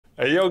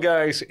Hey, yo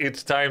guys,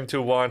 it's time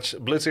to watch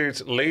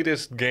Blizzard's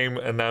latest game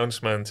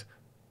announcement.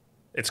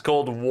 It's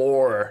called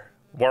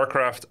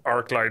Warcraft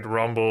Arclight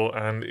Rumble,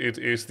 and it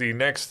is the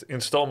next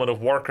installment of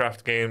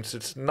Warcraft games.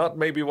 It's not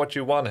maybe what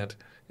you wanted,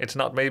 it's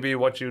not maybe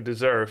what you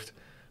deserved,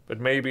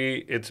 but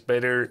maybe it's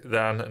better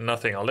than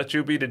nothing. I'll let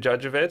you be the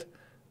judge of it,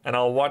 and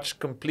I'll watch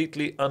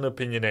completely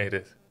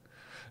unopinionated.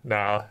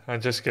 Nah,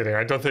 I'm just kidding.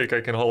 I don't think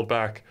I can hold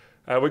back.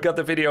 We got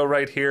the video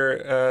right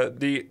here.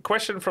 The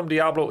question from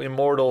Diablo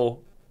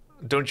Immortal,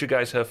 don't you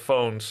guys have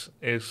phones,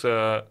 is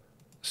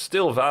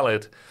still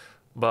valid.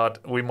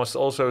 But we must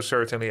also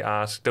certainly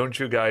ask, don't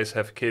you guys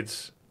have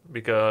kids?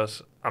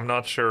 Because I'm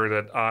not sure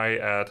that I,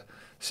 at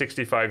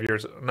 35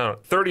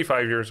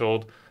 years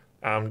old,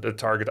 am the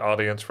target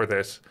audience for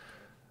this.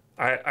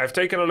 I've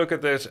taken a look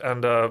at this,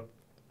 and I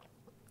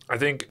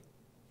think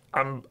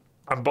I'm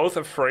both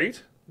afraid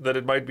that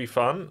it might be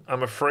fun.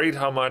 I'm afraid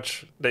how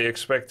much they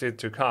expect it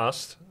to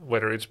cost,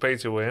 whether it's pay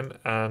to win,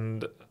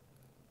 and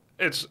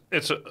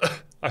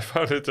I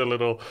found it a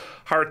little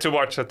hard to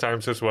watch at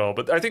times as well.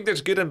 But I think there's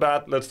good and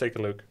bad. Let's take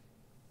a look.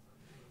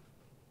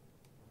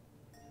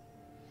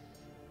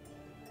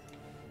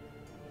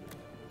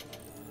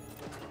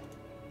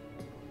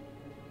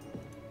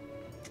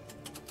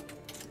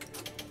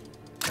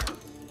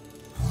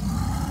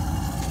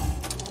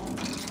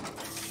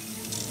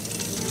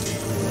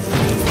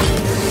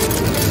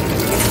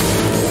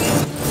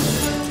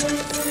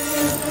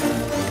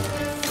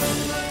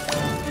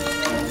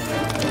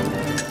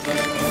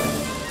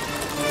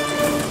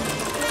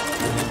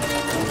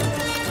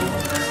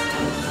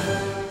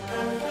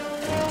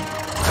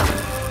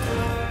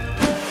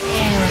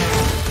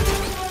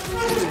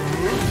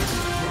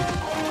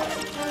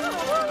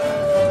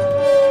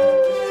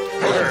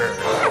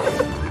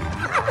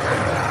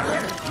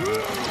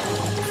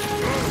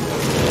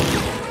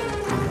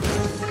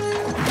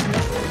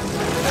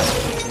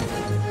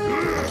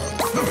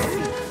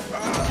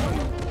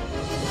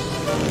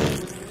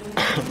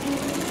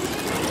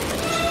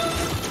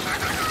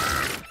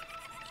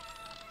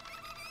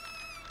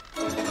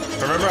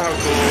 Remember how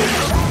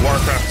cool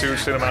Warcraft 2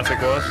 cinematic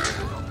was?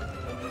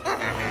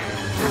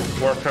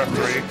 Warcraft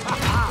 3,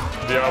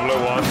 Diablo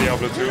 1,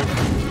 Diablo 2,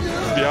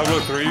 Diablo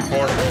 3,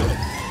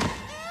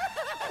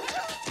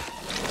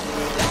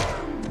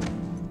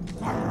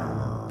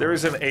 4. There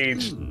is an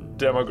age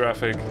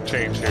demographic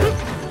change here.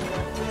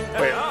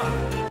 Wait.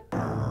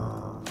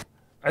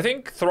 I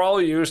think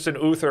Thrall used an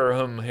Uther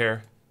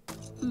here.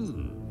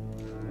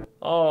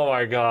 Oh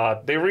my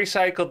god. They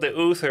recycled the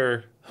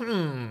Uther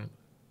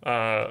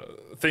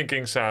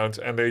thinking sound,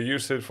 and they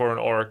used it for an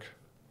orc.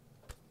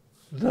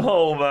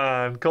 No,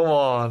 man, come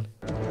on.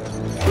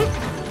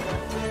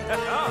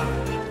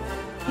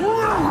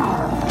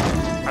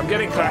 I'm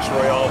getting Clash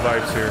Royale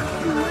vibes here.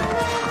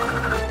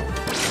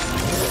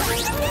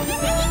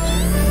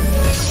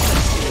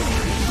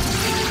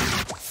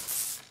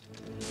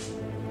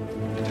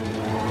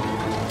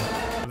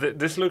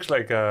 This looks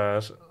like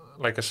a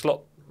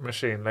slot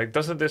machine. Like,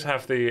 doesn't this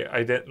have the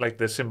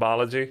the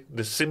symbology,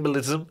 the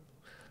symbolism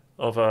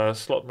of a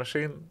slot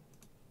machine?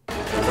 Those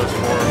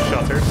 4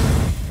 shutters.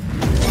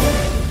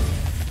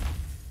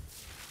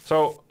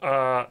 So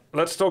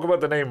let's talk about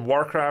the name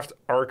Warcraft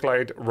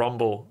Arclight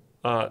Rumble.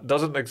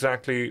 Doesn't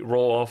exactly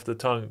roll off the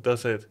tongue,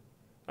 does it?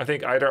 I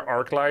think either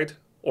Arclight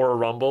or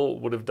Rumble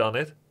would have done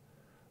it,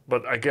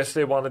 but I guess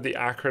they wanted the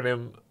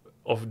acronym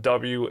of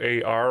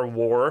WAR,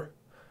 War,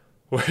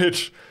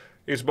 which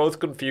is both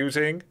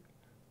confusing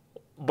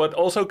but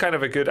also kind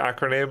of a good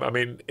acronym. I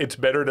mean, it's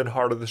better than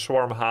Heart of the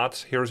Swarm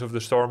Hats, Heroes of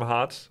the Storm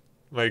Hats,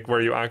 like where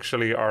you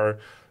actually are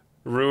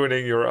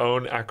ruining your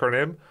own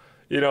acronym.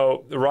 You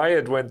know,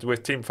 Riot went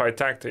with Teamfight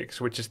Tactics,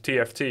 which is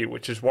TFT,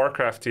 which is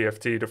Warcraft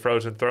TFT, the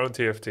Frozen Throne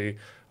TFT.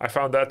 I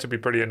found that to be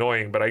pretty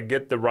annoying, but I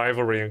get the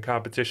rivalry and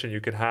competition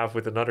you could have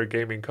with another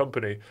gaming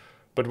company.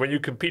 But when you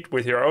compete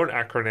with your own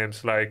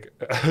acronyms like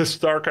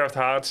StarCraft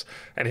Hats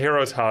and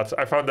Heroes Hats,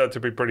 I found that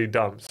to be pretty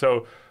dumb.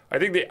 So I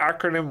think the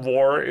acronym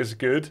WAR is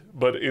good,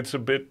 but it's a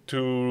bit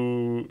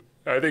too...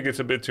 I think it's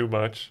a bit too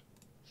much.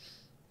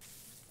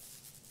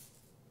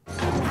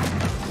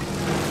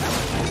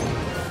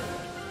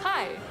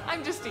 Hi,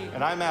 I'm Justine.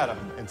 And I'm Adam,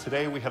 and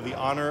today we have the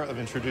honor of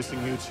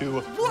introducing you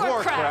to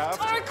Warcraft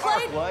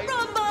Arclight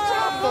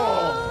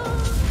Rumble!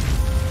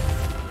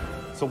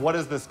 So what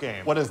is this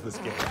game? What is this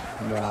game?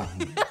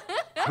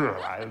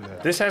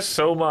 This has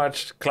so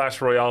much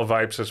Clash Royale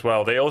vibes as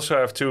well. They also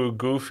have 2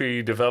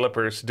 goofy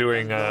developers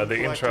doing the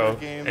intro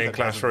in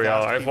Clash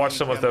Royale. I've watched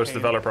some of those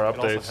developer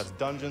updates. It also has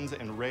dungeons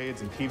and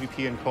raids and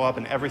PvP and co-op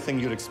and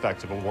everything you'd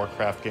expect of a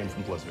Warcraft game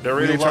from Blizzard. They're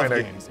really trying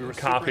to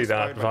copy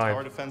that vibe.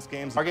 Tower defense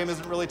games. Our game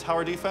isn't really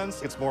tower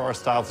defense. It's more our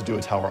style to do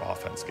a tower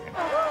offense game.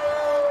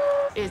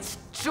 It's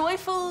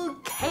joyful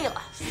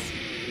chaos.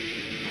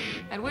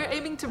 And we're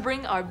aiming to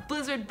bring our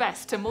Blizzard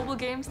best to mobile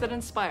games that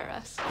inspire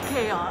us.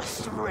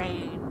 Chaos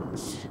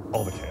reigns.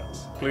 All the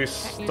chaos. Please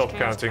stop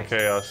counting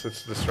chaos,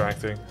 it's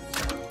distracting.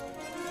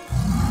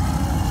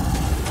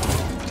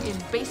 In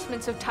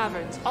basements of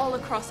taverns all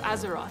across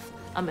Azeroth,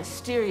 a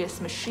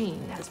mysterious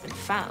machine has been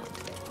found.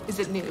 Is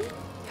it new?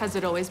 Has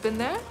it always been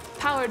there?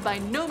 Powered by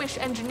gnomish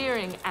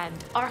engineering and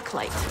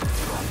Arclight.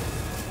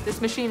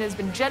 This machine has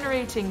been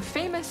generating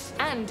famous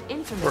and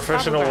infamous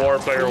Professional battle war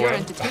rounds player for your win.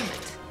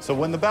 entertainment. So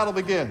when the battle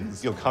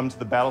begins, you'll come to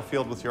the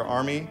battlefield with your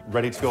army,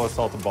 ready to go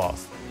assault the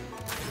boss.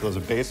 There's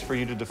a base for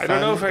you to defend. I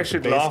don't know if I the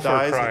should base laugh or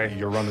dies, cry.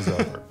 your run is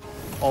over.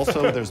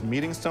 Also, there's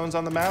meeting stones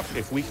on the map.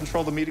 If we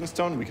control the meeting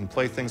stone, we can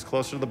play things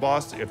closer to the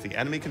boss. If the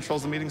enemy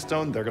controls the meeting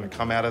stone, they're going to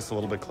come at us a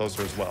little bit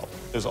closer as well.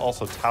 There's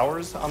also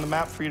towers on the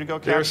map for you to go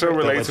capture. They're so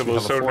that lets you relatable,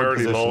 have a so forward nerdy,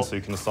 position lol. so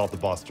you can assault the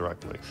boss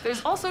directly.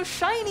 There's also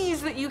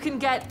shinies that you can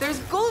get. There's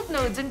gold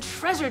nodes and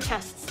treasure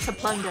chests to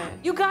plunder.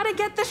 You gotta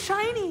get the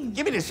shiny.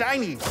 Give me the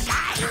shiny!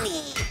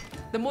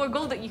 The more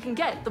gold that you can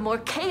get, the more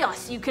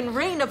chaos you can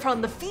rain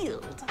upon the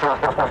field.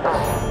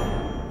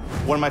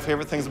 One of my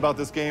favorite things about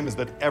this game is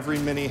that every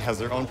mini has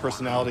their own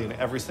personality and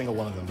every single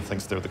one of them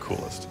thinks they're the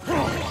coolest.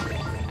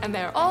 And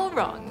they're all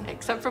wrong,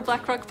 except for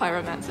Blackrock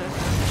Pyromancer.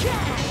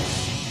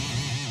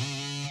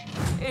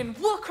 In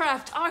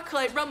Warcraft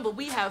Arclight Rumble,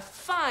 we have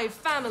 5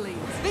 families.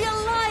 The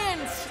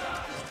Alliance!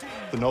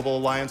 The Noble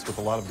Alliance with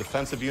a lot of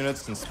defensive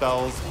units and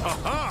spells.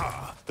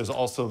 There's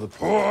also the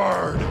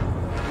Horde.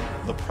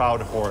 The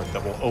Proud Horde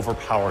that will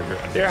overpower your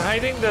enemy. They're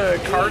hiding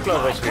the card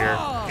levels here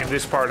in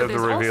this part of the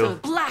There's reveal. also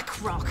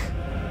Blackrock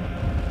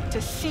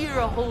to sear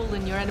a hole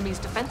in your enemy's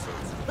defenses.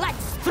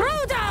 Let's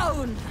throw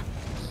down!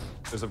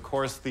 There's, of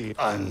course, the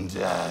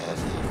Undead.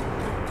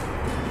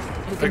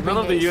 You Like, can none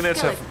of the bring a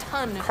units have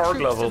skeleton of card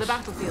troops to levels. the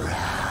battlefield.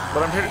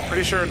 But I'm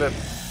pretty sure that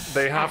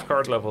they have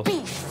card levels.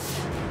 Beasts.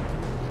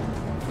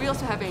 We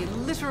also have a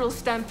literal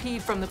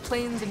stampede from the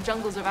plains and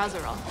jungles of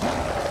Azeroth.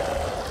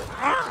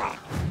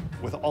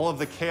 With all of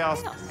the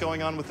chaos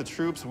going on with the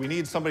troops, we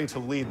need somebody to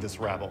lead this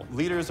rabble.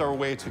 Leaders are a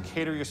way to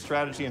cater your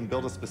strategy and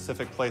build a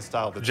specific play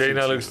style that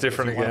Jaina suits looks you.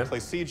 different if you again. want to play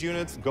siege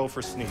units, go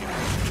for Sneed.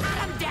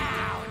 I'm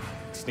down!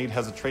 Sneed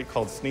has a trait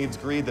called Sneed's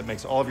Greed that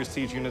makes all of your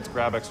siege units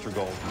grab extra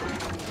gold.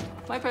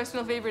 My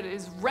personal favorite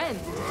is Ren.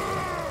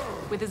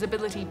 With his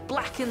ability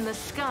Black in the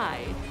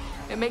Sky,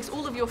 it makes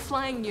all of your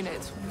flying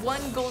units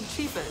 1 gold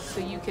cheaper, so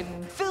you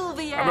can fill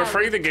the air. I'm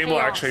afraid the with game will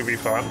chaos. actually be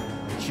fun.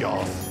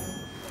 Chaos.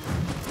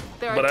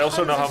 There are But I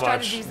also tons know of how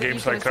much strategies that you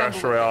games can like Clash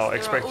assemble with Royale this.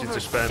 expect There you are to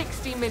spend.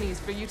 60 minis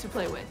for you to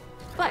play with.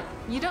 But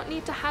you don't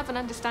need to have an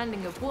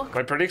understanding of Warcraft.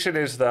 My prediction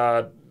is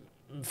that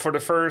for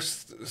the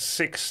first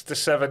 6 to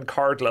 7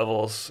 card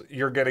levels,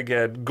 you're gonna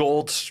get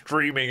gold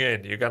streaming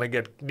in. You're gonna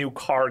get new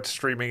cards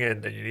streaming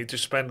in, and you need to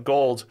spend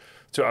gold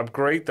to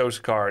upgrade those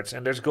cards.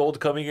 And there's gold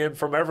coming in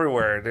from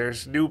everywhere.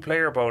 There's new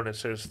player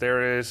bonuses.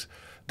 There is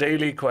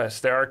daily quests.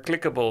 There are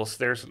clickables.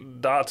 There's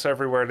dots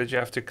everywhere that you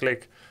have to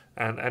click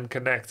and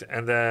connect.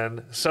 And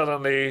then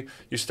suddenly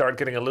you start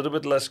getting a little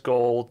bit less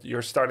gold.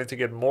 You're starting to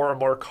get more and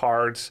more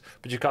cards,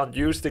 but you can't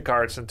use the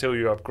cards until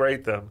you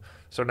upgrade them.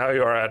 So now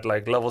you are at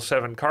like level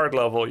 7 card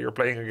level. You're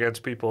playing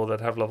against people that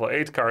have level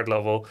 8 card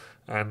level.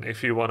 And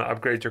if you want to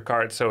upgrade your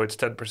card so it's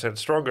 10%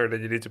 stronger,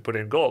 then you need to put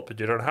in gold. But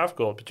you don't have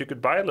gold. But you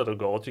could buy a little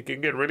gold. You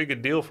can get a really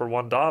good deal for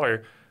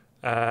 $1.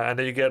 And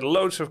then you get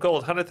loads of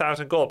gold,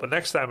 100,000 gold. But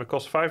next time it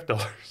costs $5.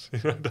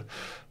 You know,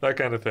 that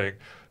kind of thing.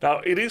 Now,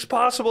 it is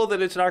possible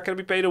that it's not going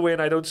to be pay to win.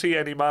 I don't see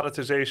any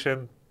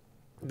monetization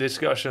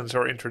discussions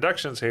or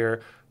introductions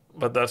here.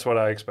 But that's what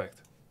I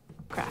expect.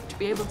 Warcraft to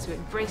be able to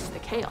embrace the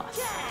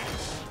chaos.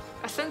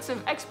 A sense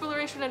of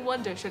exploration and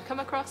wonder should come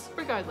across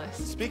regardless.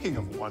 Speaking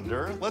of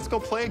wonder, let's go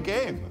play a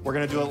game. We're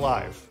gonna do it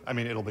live. I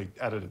mean, it'll be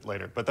edited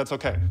later, but that's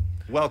okay.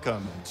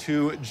 Welcome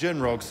to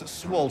Jinroke's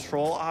Swole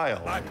Troll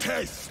Isle. A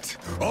test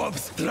of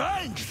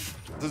strength.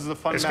 This is a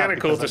fun It's map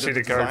kinda cool because to I see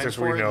did the characters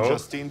design for we it. know.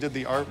 Justine did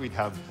the art. We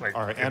have Like,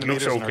 our it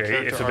looks animators and our okay.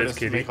 character It's a bit artists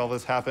to kiddie. make all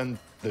this happen.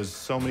 There's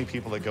so many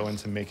people that go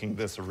into making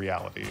this a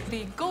reality.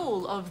 The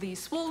goal of the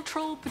Swole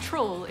Troll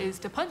Patrol is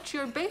to punch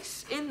your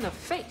base in the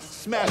face.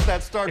 Smash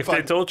that start If they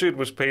button. told you it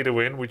was pay to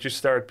win, would you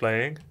start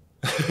playing?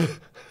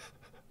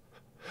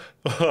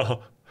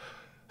 Well,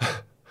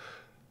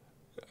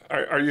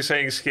 are you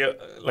saying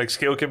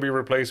skill can be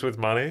replaced with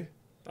money?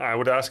 I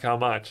would ask how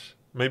much.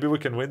 Maybe we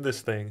can win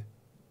this thing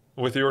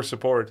with your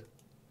support.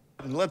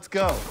 Let's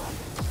go.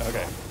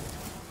 Okay.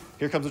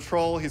 Here comes a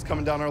troll. He's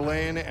coming down our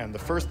lane, and the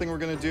first thing we're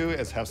gonna do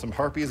is have some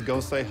harpies go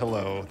say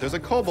hello. There's a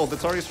kobold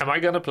that's already. Am I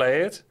gonna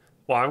play it?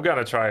 Well, I'm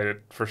gonna try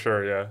it for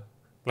sure, yeah.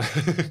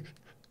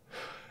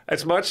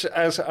 As much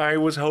as I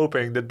was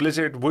hoping that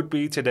Blizzard would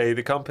be today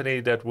the company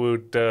that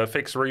would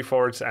fix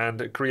Reforged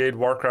and create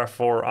Warcraft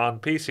 4 on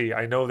PC,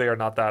 I know they are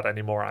not that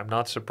anymore. I'm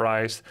not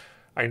surprised.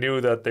 I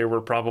knew that they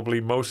were probably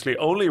mostly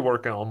only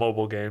working on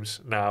mobile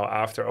games now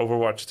after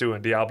Overwatch 2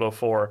 and Diablo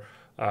 4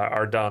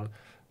 are done.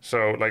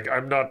 So, like,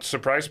 I'm not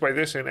surprised by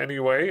this in any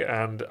way,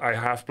 and I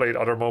have played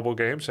other mobile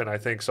games, and I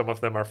think some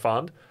of them are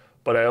fun.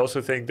 But I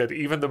also think that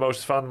even the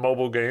most fun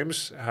mobile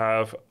games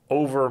have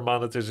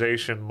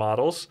over-monetization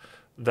models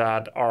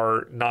that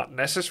are not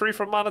necessary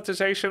for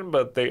monetization,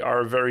 but they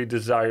are very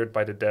desired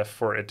by the dev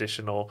for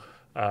additional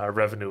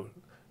revenue.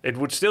 It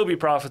would still be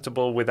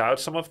profitable without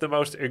some of the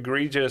most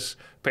egregious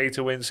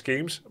pay-to-win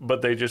schemes,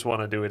 but they just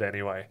want to do it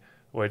anyway,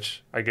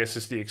 which I guess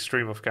is the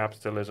extreme of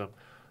capitalism.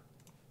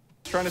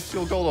 trying to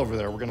steal gold over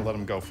there. We're gonna let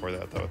him go for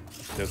that though.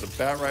 There's a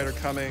Bat Rider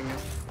coming,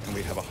 and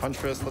we have a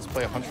Huntress. Let's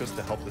play a Huntress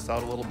to help this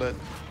out a little bit.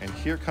 And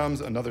here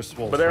comes another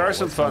Swole But there Troll. are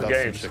some Let's send fun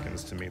out games. Some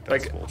chickens to meet that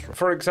Like, Swole Troll.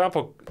 for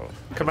example,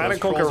 Command Those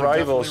and Conquer trolls are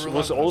Rivals definitely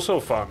was relentless. also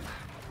fun.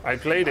 I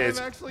played it.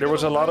 There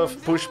was a lot of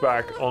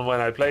pushback on when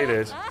I played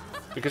it.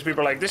 Because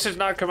people are like, this is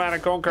not Command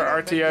and Conquer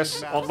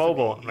RTS on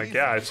mobile. I'm like,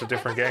 yeah, it's a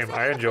different game.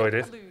 I enjoyed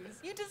it.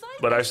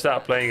 But I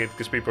stopped playing it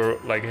because people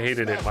like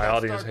hated it. My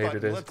audience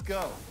hated it. Let's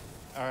go.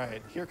 All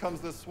right, here comes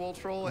this Swole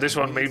Troll. This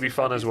and one we may need be some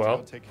fun as puppies to well.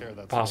 go take care of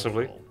that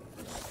Possibly. Swole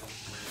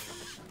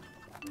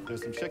Troll.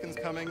 There's some chickens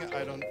coming.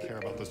 I don't care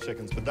about those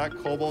chickens, but that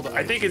kobold.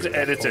 I think it's do. That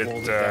edited,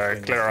 kobold definitely needs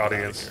to Claire get out of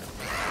audience.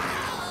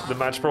 here. The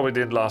match probably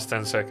didn't last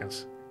 10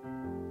 seconds.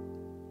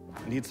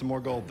 Need some more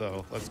gold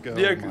though. Let's go.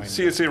 Yeah, mine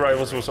CNC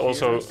Rivals was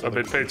also so a that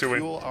bit we pay can to win.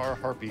 Fuel our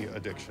harpy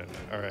addiction.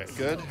 All right,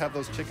 good. Have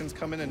those chickens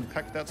come in and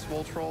peck that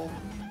Swole Troll,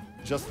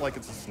 just like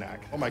it's a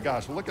snack. Oh my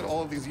gosh, look at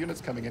all of these units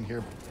coming in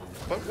here.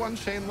 But one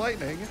Chain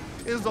Lightning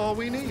is all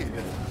we need.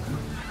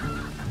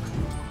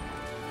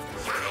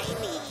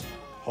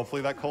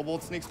 Hopefully that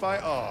kobold sneaks by.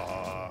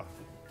 Oh,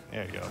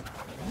 there you go.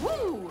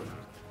 Woo!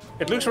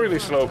 It looks really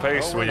slow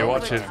paced when you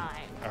watch it.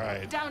 All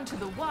right, Down to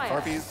the wire.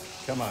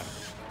 harpies, come on.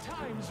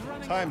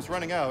 Time's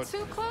running out.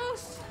 Too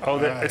close. Oh,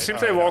 Alright, it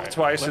seems they walk alright.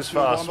 twice Let's as do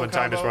a fast wombo when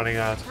time is combo. running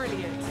out.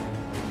 Brilliant.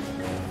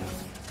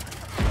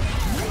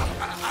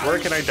 Where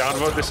can I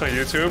download this on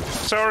YouTube?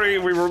 Sorry,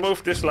 we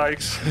removed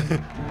dislikes.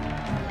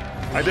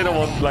 I didn't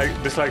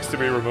want dislikes to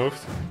be removed.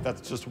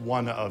 That's just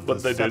one of But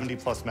the they did. 70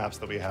 plus maps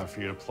that we have for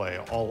you to play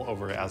all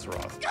over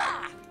Azeroth.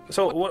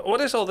 So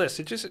what is all this?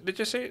 Did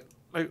you see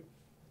like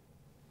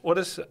what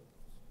is?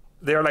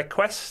 They're like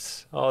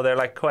quests. Oh, they're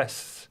like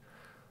quests.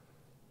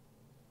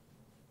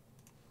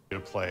 To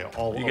play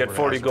all You over get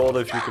 40 Azeroth. gold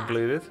if you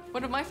complete it.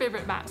 One of my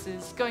favorite maps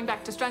is going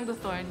back to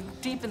Stranglethorn,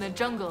 deep in the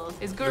jungle,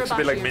 is Grubby. Looks a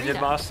bit like Minion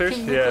Masters.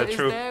 King Yeah, Luca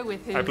true. Is there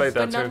with his I played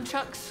that too.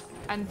 Banunchucks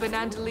and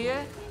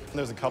Banandalier.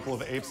 There's a couple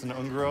of apes in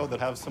Ungro that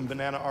have some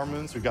banana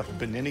armaments. We've got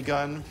the Benini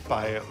gun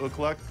by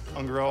Ukluk.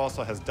 Ungro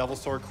also has Devil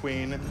Sword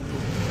Queen, the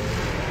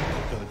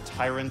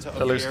tyrant of That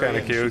the looks area, kinda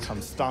and cute. She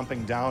comes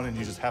stomping down, and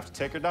you just have to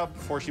take her down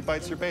before she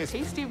bites your base.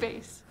 Tasty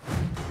base.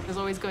 There's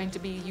always going to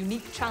be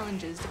unique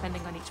challenges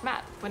depending on each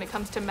map. When it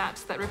comes to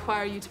maps that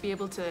require you to be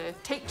able to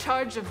take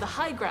charge of the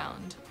high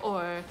ground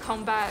or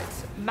combat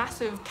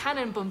massive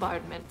cannon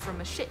bombardment from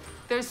a ship,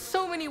 there's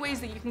so many ways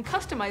that you can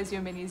customize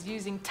your minis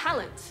using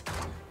talents.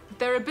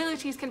 Their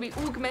abilities can be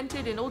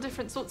augmented in all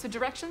different sorts of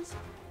directions.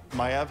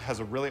 Maiev has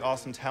a really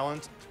awesome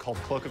talent called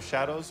Cloak of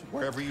Shadows.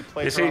 Wherever you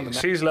play You her on see, the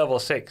map, she's level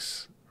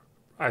 6,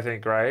 I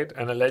think, right?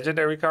 And a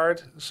legendary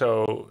card.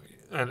 So,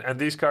 and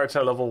these cards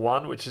are level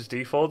 1, which is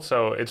default.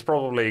 So it's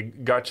probably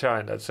gacha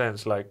in that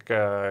sense, like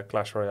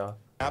Clash Royale.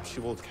 she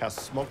will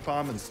cast Smoke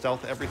Bomb and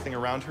stealth everything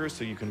around her,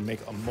 so you can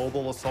make a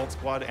mobile assault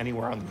squad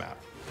anywhere on the map.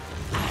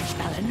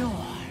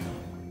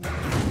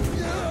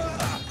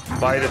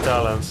 Buy the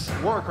talents.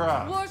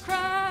 Warcraft,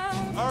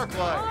 Warcraft!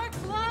 Arclight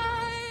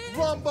Arclight!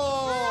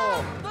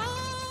 Rumble.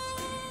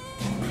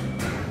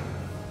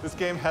 This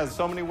game has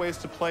so many ways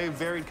to play,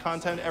 varied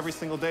content every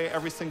single day,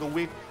 every single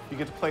week. You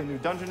get to play a new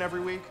dungeon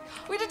every week.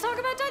 We didn't talk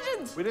about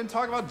dungeons! We didn't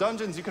talk about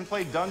dungeons. You can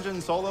play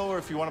dungeons solo, or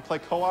if you want to play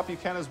co-op, you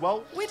can as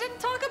well. We didn't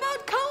talk about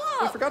We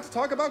co-op! forgot to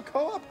talk about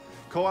co-op.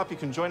 Co-op, you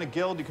can join a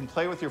guild, you can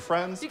play with your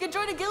friends. You can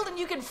join a guild and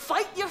you can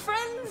fight your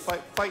friends!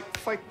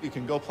 Fight. You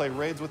can go play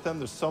raids with them.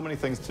 There's so many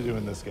things to do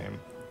in this game.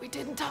 We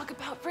didn't talk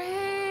about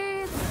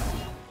raids!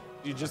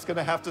 You're just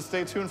gonna have to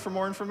stay tuned for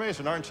more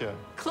information, aren't you?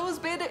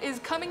 Closed beta is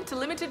coming to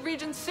limited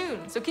regions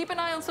soon, so keep an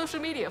eye on social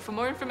media for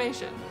more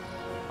information.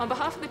 On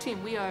behalf of the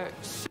team, we are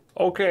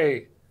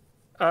Okay.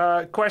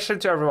 Question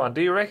to everyone.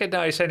 Do you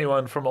recognize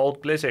anyone from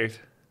old Blizzard?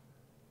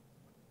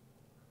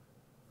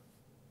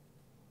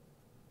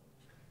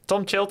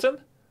 Tom Chilton?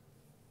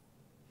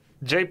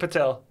 Jay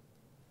Patel?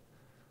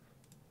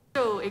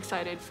 so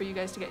excited for you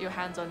guys to get your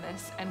hands on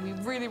this, and we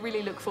really,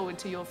 really look forward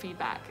to your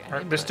feedback.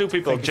 And There's input. two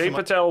people. Thank you Jay so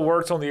much. Patel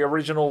worked on the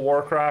original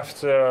Warcraft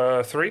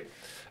 3,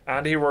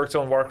 and he worked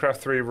on Warcraft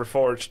 3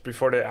 Reforged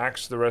before they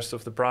axed the rest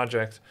of the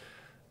project.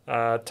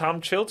 Tom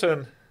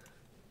Chilton,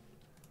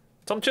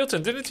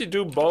 didn't you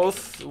do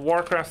both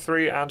Warcraft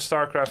 3 and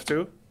StarCraft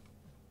 2?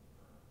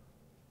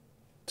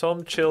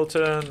 Tom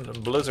Chilton,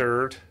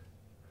 Blizzard.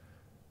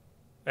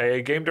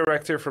 A game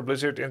director for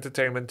Blizzard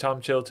Entertainment,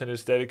 Tom Chilton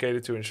is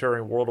dedicated to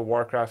ensuring World of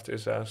Warcraft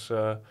is as...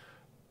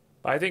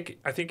 I think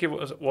he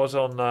was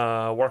on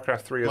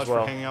Warcraft 3 Much as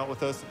well. for hanging out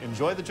with us.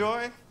 Enjoy the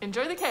joy.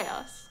 Enjoy the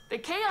chaos. The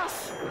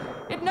chaos!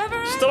 It never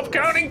ends! Stop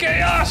counting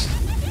chaos!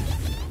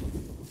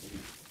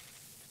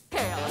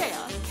 Chaos,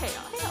 chaos,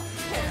 chaos, chaos,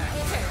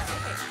 chaos,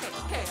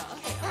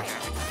 chaos,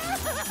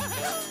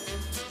 chaos.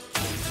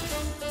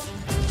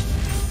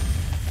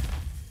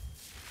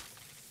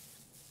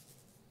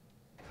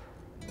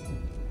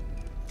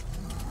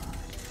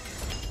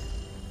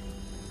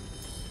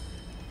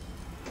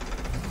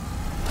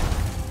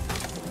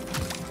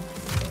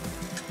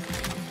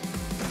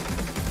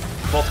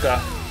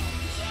 Vodka.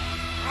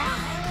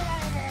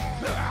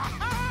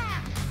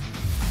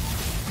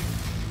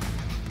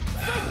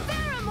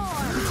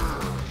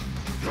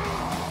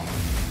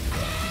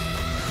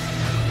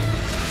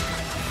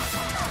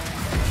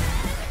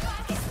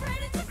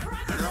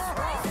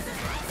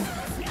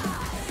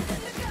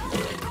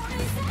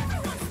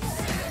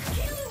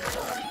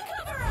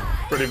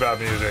 pretty bad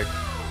music.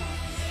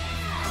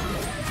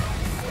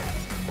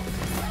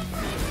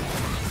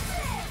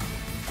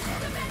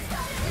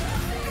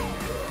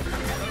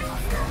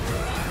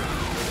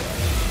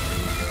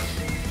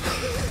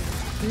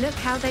 Look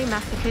how they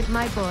massacred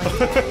my boy.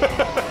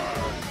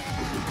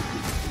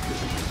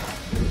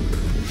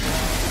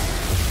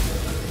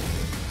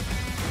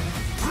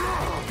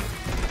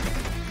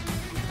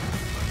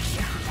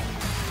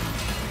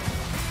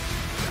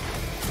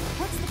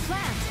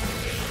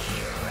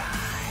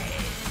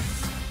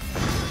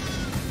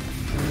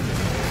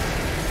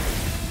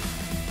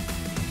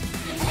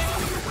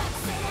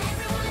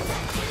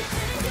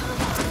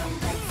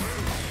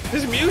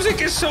 This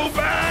music is so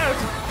bad!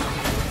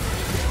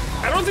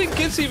 I don't think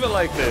kids even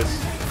like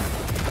this.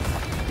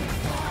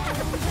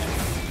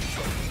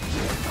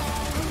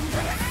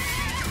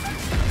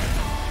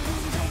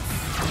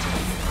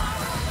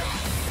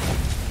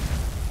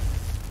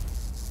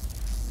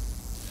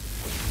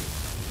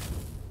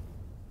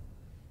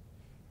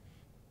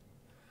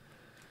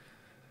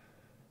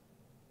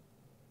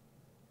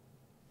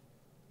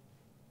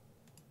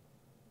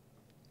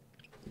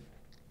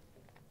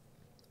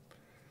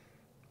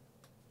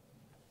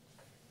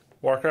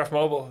 Warcraft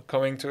Mobile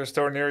coming to a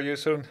store near you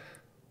soon.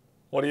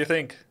 What do you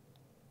think?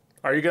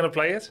 Are you gonna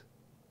play it?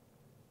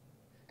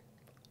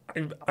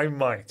 I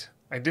might.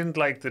 I didn't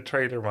like the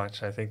trailer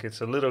much. I think it's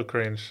a little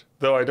cringe.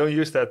 Though I don't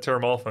use that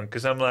term often,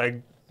 because I'm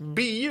like,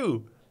 be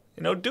you.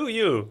 You know, do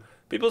you.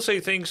 People say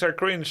things are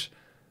cringe.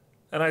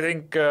 And I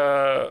think,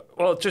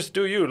 well, just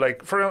do you.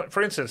 Like,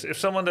 for instance, if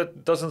someone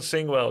that doesn't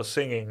sing well is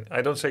singing,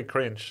 I don't say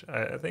cringe.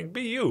 I think,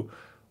 be you.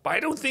 But I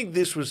don't think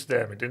this was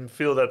them. It didn't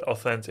feel that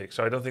authentic.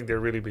 So I don't think they're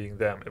really being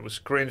them. It was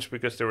cringe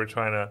because they were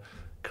trying to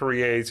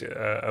create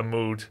a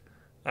mood.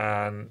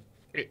 And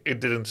it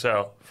didn't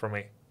sell for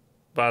me.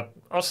 But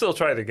I'll still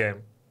try the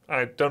game.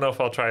 I don't know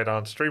if I'll try it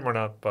on stream or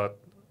not. But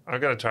I'm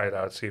going to try it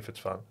out, see if it's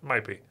fun.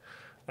 Might be.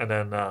 And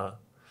then,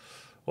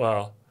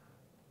 well,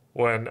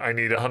 when I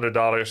need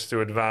 $100 to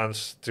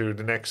advance to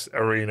the next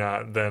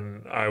arena,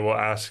 then I will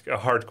ask a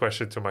hard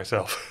question to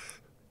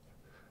myself.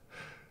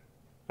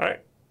 All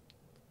right.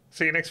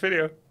 See you next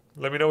video.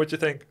 Let me know what you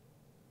think.